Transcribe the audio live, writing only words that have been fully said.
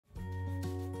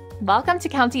Welcome to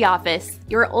County Office,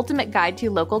 your ultimate guide to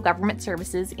local government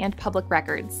services and public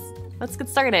records. Let's get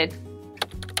started.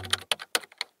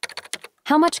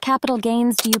 How much capital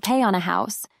gains do you pay on a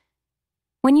house?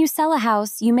 When you sell a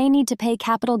house, you may need to pay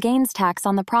capital gains tax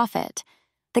on the profit.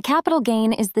 The capital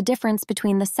gain is the difference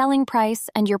between the selling price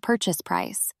and your purchase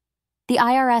price. The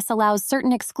IRS allows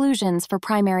certain exclusions for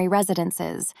primary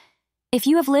residences. If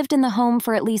you have lived in the home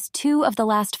for at least 2 of the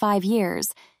last 5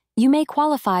 years, you may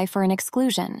qualify for an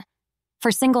exclusion.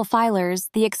 For single filers,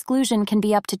 the exclusion can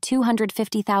be up to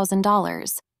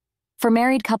 $250,000. For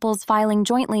married couples filing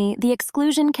jointly, the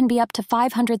exclusion can be up to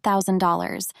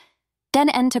 $500,000.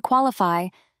 And to qualify,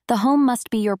 the home must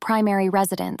be your primary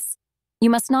residence. You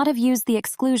must not have used the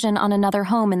exclusion on another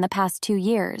home in the past 2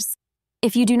 years.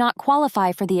 If you do not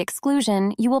qualify for the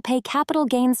exclusion, you will pay capital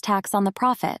gains tax on the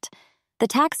profit. The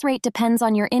tax rate depends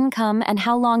on your income and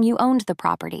how long you owned the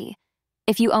property.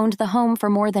 If you owned the home for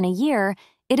more than a year,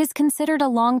 it is considered a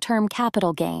long-term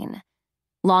capital gain.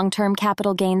 Long-term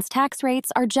capital gains tax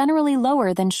rates are generally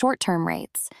lower than short-term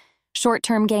rates.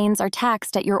 Short-term gains are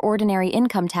taxed at your ordinary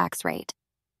income tax rate.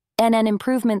 NN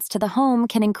improvements to the home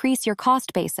can increase your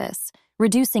cost basis,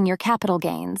 reducing your capital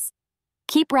gains.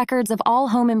 Keep records of all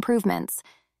home improvements.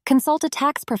 Consult a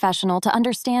tax professional to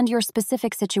understand your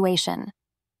specific situation.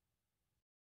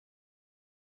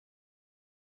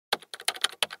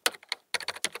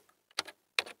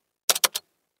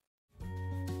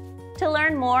 To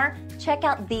learn more, check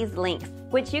out these links,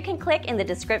 which you can click in the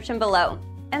description below.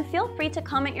 And feel free to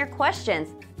comment your questions.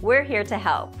 We're here to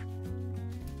help.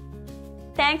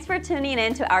 Thanks for tuning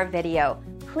in to our video.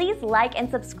 Please like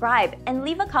and subscribe and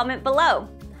leave a comment below.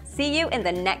 See you in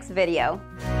the next video.